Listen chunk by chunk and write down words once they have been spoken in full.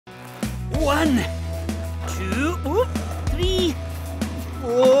1, 2, 3,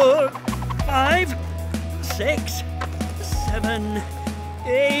 4, 5, 6, 7,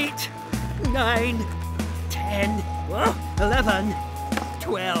 8, 9, 10, 11,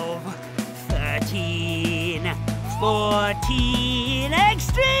 12, 13, 14,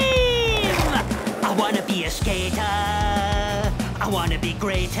 extreme! I wanna be a skater. I wanna be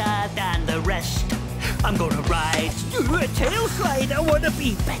greater than the rest. I'm gonna ride, do a tail slide. I wanna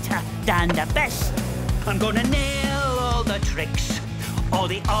be better than the best. I'm gonna nail all the tricks, all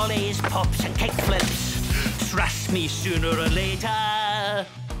the ollies, pops and kick flips. Trust me, sooner or later,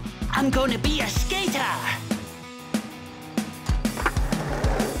 I'm gonna be a skater.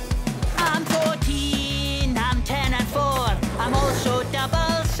 I'm 14, I'm 10 and 4. I'm also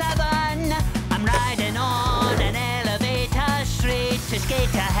 7. I'm riding on an elevator straight to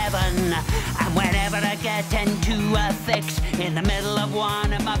skater heaven. And whenever I get into a fix, in the middle of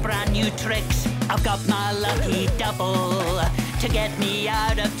one of my brand new tricks, I've got my lucky double to get me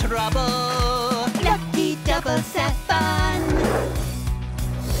out of trouble. Lucky double 7.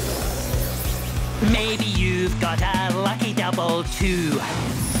 Maybe you've got a lucky double too.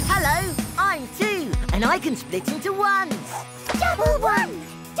 Hello, I'm 2, and I can split into ones. Double 1,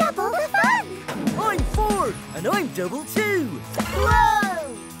 double the fun. I'm 4, and I'm double 2.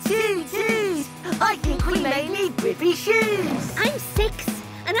 Whoa! 2 twos! I think we may need grippy shoes. I'm 6,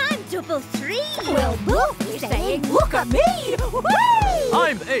 and I'm double 3. Well, both are saying, look at me! Whee!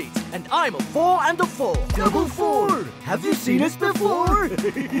 I'm 8, and I'm a 4 and a 4. Double 4! Have you seen us before?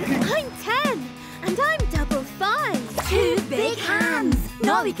 I'm 10, and I'm double 5. 2 big hands!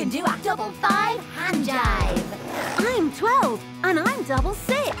 Now we can do a double 5 hand jive. I'm 12, and I'm double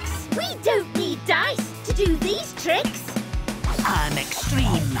 6. We don't need dice to do these tricks. I'm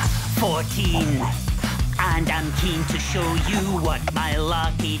extreme, 14. And I'm keen to show you what my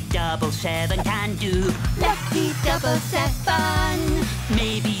lucky double 7 can do. Lucky double 7.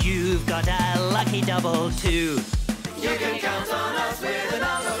 Maybe you've got a lucky double too. You can count on us with the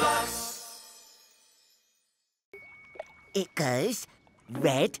Numberblocks. It goes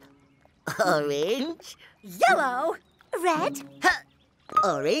red, orange, Yellow, red,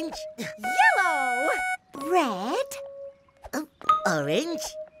 orange, yellow, red,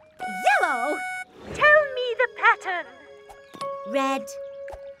 orange, yellow. Tell me the pattern. red,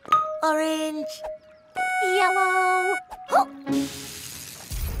 orange, Yellow.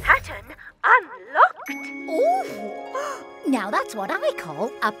 Pattern unlocked. Oh! Now that's what I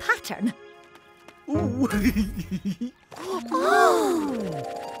call a pattern.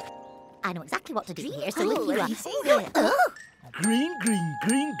 I know exactly what to do here, so lift you up. Green, green,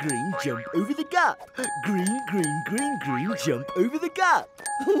 green, green, jump over the gap. Green, green, green, green, jump over the gap.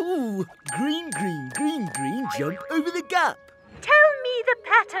 Ooh, green, green, green, green, jump over the gap. Tell me the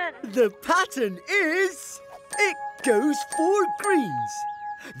pattern. The pattern is... It goes 4 greens,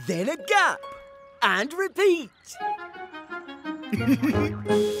 then a gap, and repeat.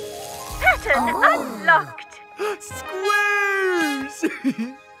 Pattern unlocked. Squares!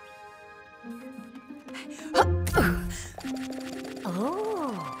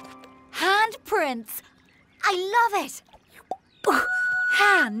 Oh, handprints. I love it.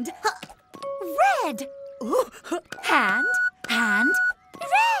 Hand, red. Hand, hand,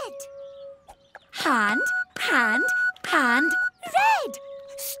 red. Hand, hand, hand, red.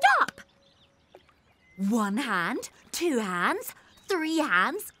 Stop. 1 hand, 2 hands, 3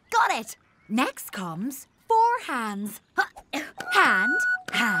 hands. Got it. Next comes 4 hands. Hand,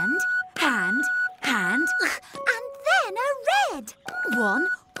 hand, hand, hand, and then a red. 1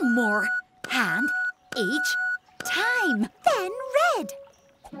 more hand each time. Then red.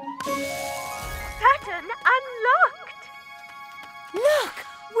 Pattern unlocked. Look,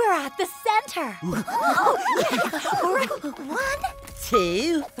 we're at the center. 1,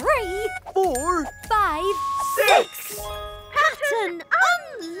 2, 3, 4, 5, 6. Pattern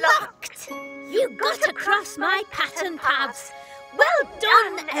unlocked. You got across my pattern paths. Well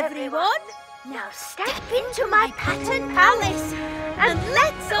done, everyone. Now step into my pattern palace and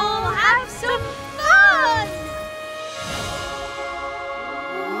let's all have some fun.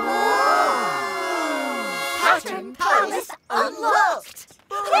 Pattern palace unlocked.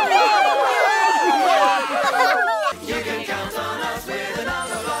 You can count on us with the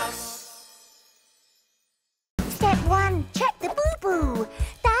Numberblocks. Step 1, check the boo-boo.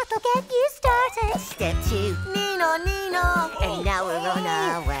 That'll get you started. Step 2, Nino, Nino. And now we're on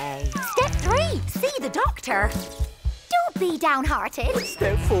our way. Step 3, see the doctor. Don't be downhearted.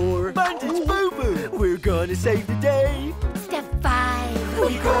 Step 4, bandage boo-boo. We're gonna save the day. Step 5,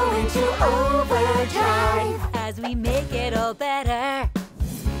 We go into overdrive. as we make it all better.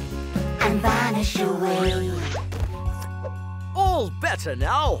 and vanish away. All better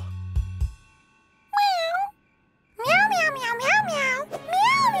now. Meow, meow, meow, meow, meow.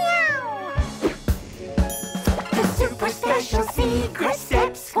 Meow, meow. The super special secret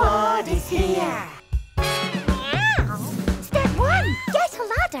step squad is here. Meow. Step 1, get a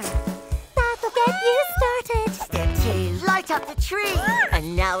ladder. That'll get you started. Step 2, light up the tree.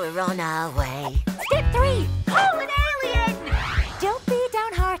 And now we're on our way. Step 3, call an alien. Don't be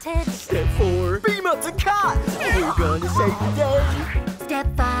downhearted. Step 4, beam up the cat. We're gonna save the day. Step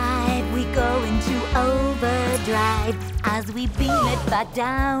 5, we go into overdrive as we beam it back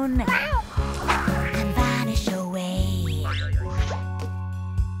down and vanish away.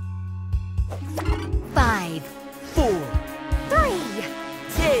 5, 4, 3,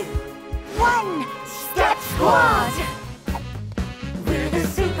 2, 1. Step Squad! We're the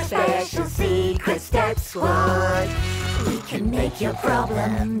super special secret step squad. We can make your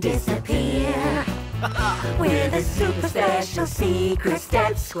problem disappear. We're the super special secret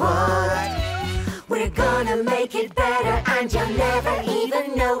step squad. We're gonna make it better and you'll never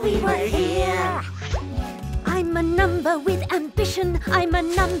even know we were here. I'm a number with ambition. I'm a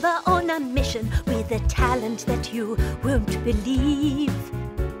number on a mission with a talent that you won't believe.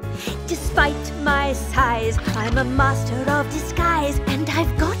 Despite my size, I'm a master of disguise, and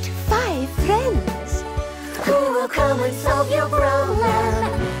I've got 5 friends. Who will come and solve your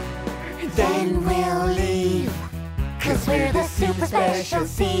problem? Then we'll leave. 'Cause we're the super special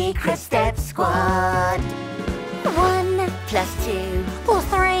secret step squad. 1 plus 2 plus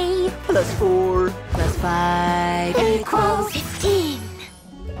 3 plus 4 plus 5 equals 15.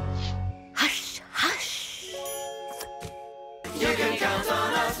 Hush, hush. You can count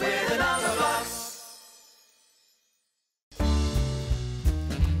on us with the Numberblocks.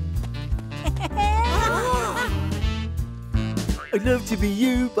 I'd love to be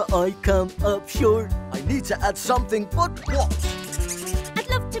you, but I come up short. I need to add something, but what? I'd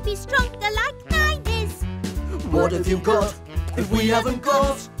love to be stronger like 9 is. What have you got if we haven't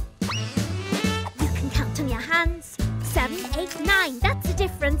got? You can count on your hands. 7, 8, 9, that's the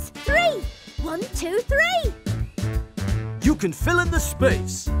difference. 3, 1, 2, 3. You can fill in the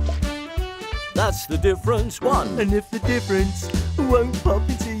space. That's the difference, 1. And if the difference won't pop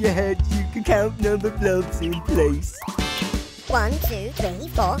into your head, you can count Numberblocks in place. 1, 2, 3,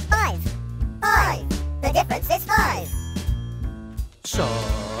 4, 5. 5. The difference is 5. So,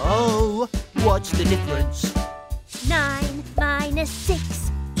 what's the difference? 9 minus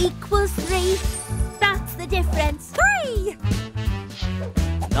 6 equals 3. That's the difference. 3.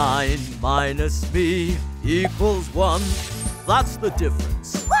 9 minus me equals 1. That's the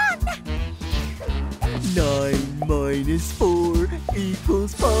difference. 1. 9 minus 4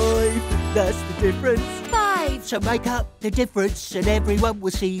 equals 5. That's the difference. 5. So make up the difference and everyone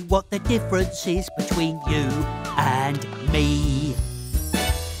will see what the difference is between you and me.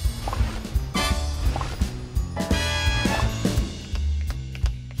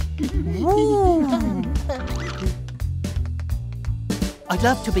 I'd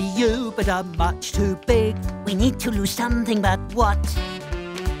love to be you, but I'm much too big. We need to lose something, but what?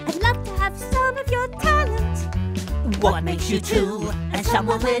 I'd love to have some of your talent. What makes you 2 and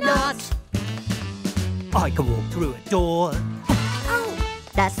someone we're not? I can walk through a door. Oh,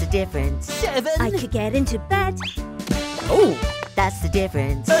 that's the difference. 7. I could get into bed. Oh, That's the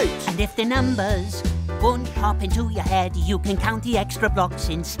difference. 8. And if the numbers won't pop into your head, you can count the extra blocks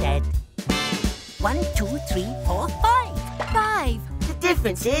instead. 1, 2, 3, 4, 5. 5. The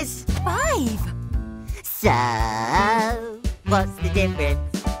difference is 5. so. What's the difference?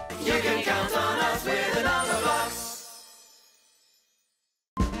 You can count on us with the Numberblocks.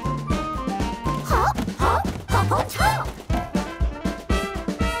 Hop, hop, hop on top.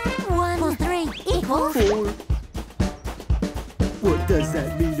 1 plus 3 equals 4. What does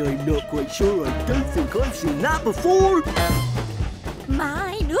that mean? I'm not quite sure. I don't think I've seen that before.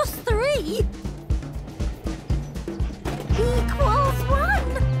 Minus 3 equals 1.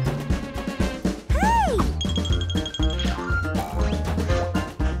 Hey!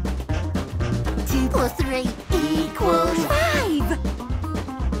 2 plus 3 equals 5.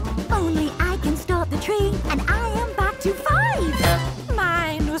 Only I can stop the tree, and I am back to 5.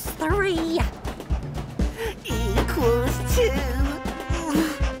 Minus 3 equals 2.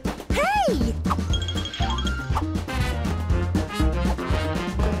 Hey!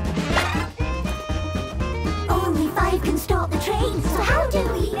 Only 5 can stop the train, so how do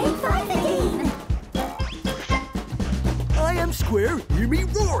we make 5 again? I am square, hear me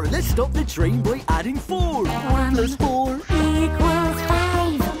roar. Let's stop the train by adding 4. 1 plus 4. equals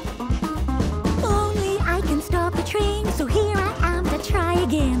 5. Only I can stop the train, so here I am to try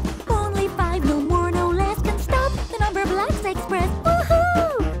again. Only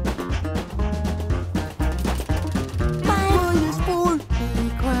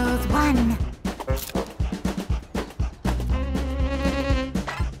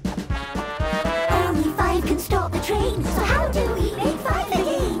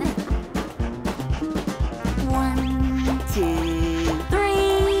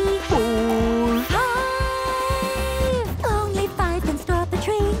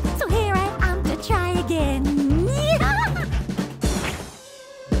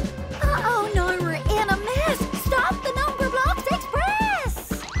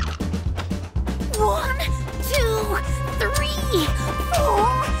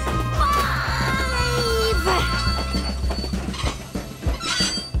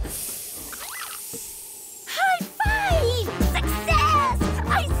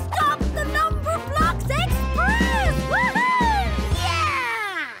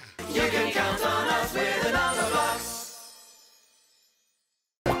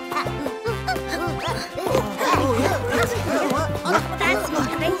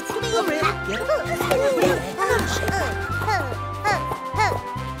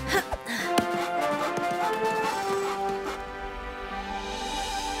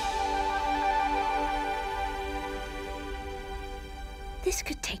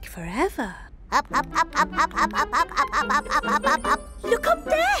clever. Up, up, up, up, up, up, up, up, up, up, up, up, up, up. Look up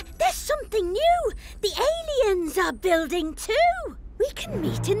there! There's something new! The aliens are building too! We can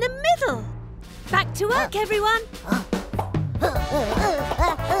meet in the middle! Back to work, everyone!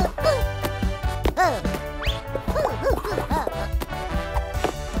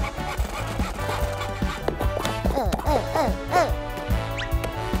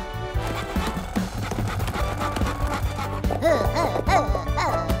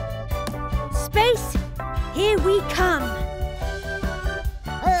 Space, here we come!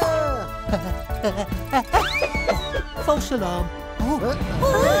 False alarm.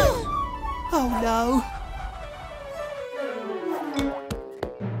 Oh no.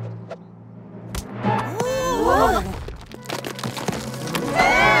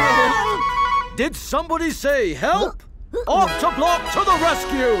 Did somebody say help? Octoblock to the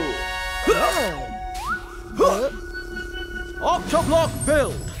rescue! Octoblock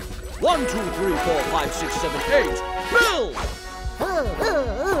build! 1, 2, 3, 4, 5, 6, 7, 8. Build!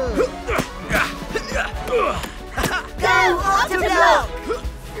 Go, Octoblock!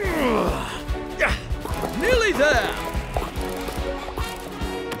 Nearly there!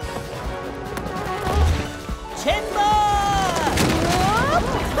 Timber!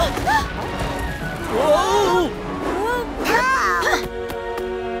 Whoa!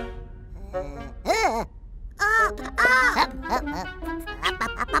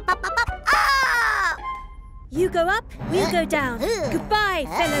 You go up, we'll go down. Goodbye,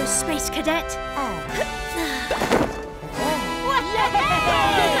 fellow space cadet.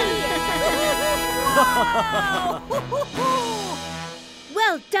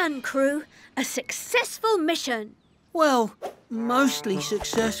 Well done, crew. A successful mission. Well, mostly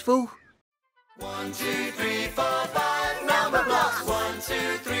successful. 1, 2, 3, 4, 5 number blocks. 1,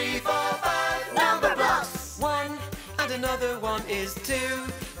 2, 3, 4, 5 number blocks. 1 and another one is 2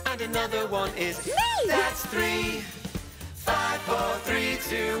 and another one is me. That's 3. 5, 4, 3,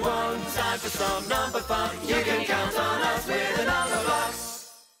 2, 1. Time for some number fun. You can count on us with a number box.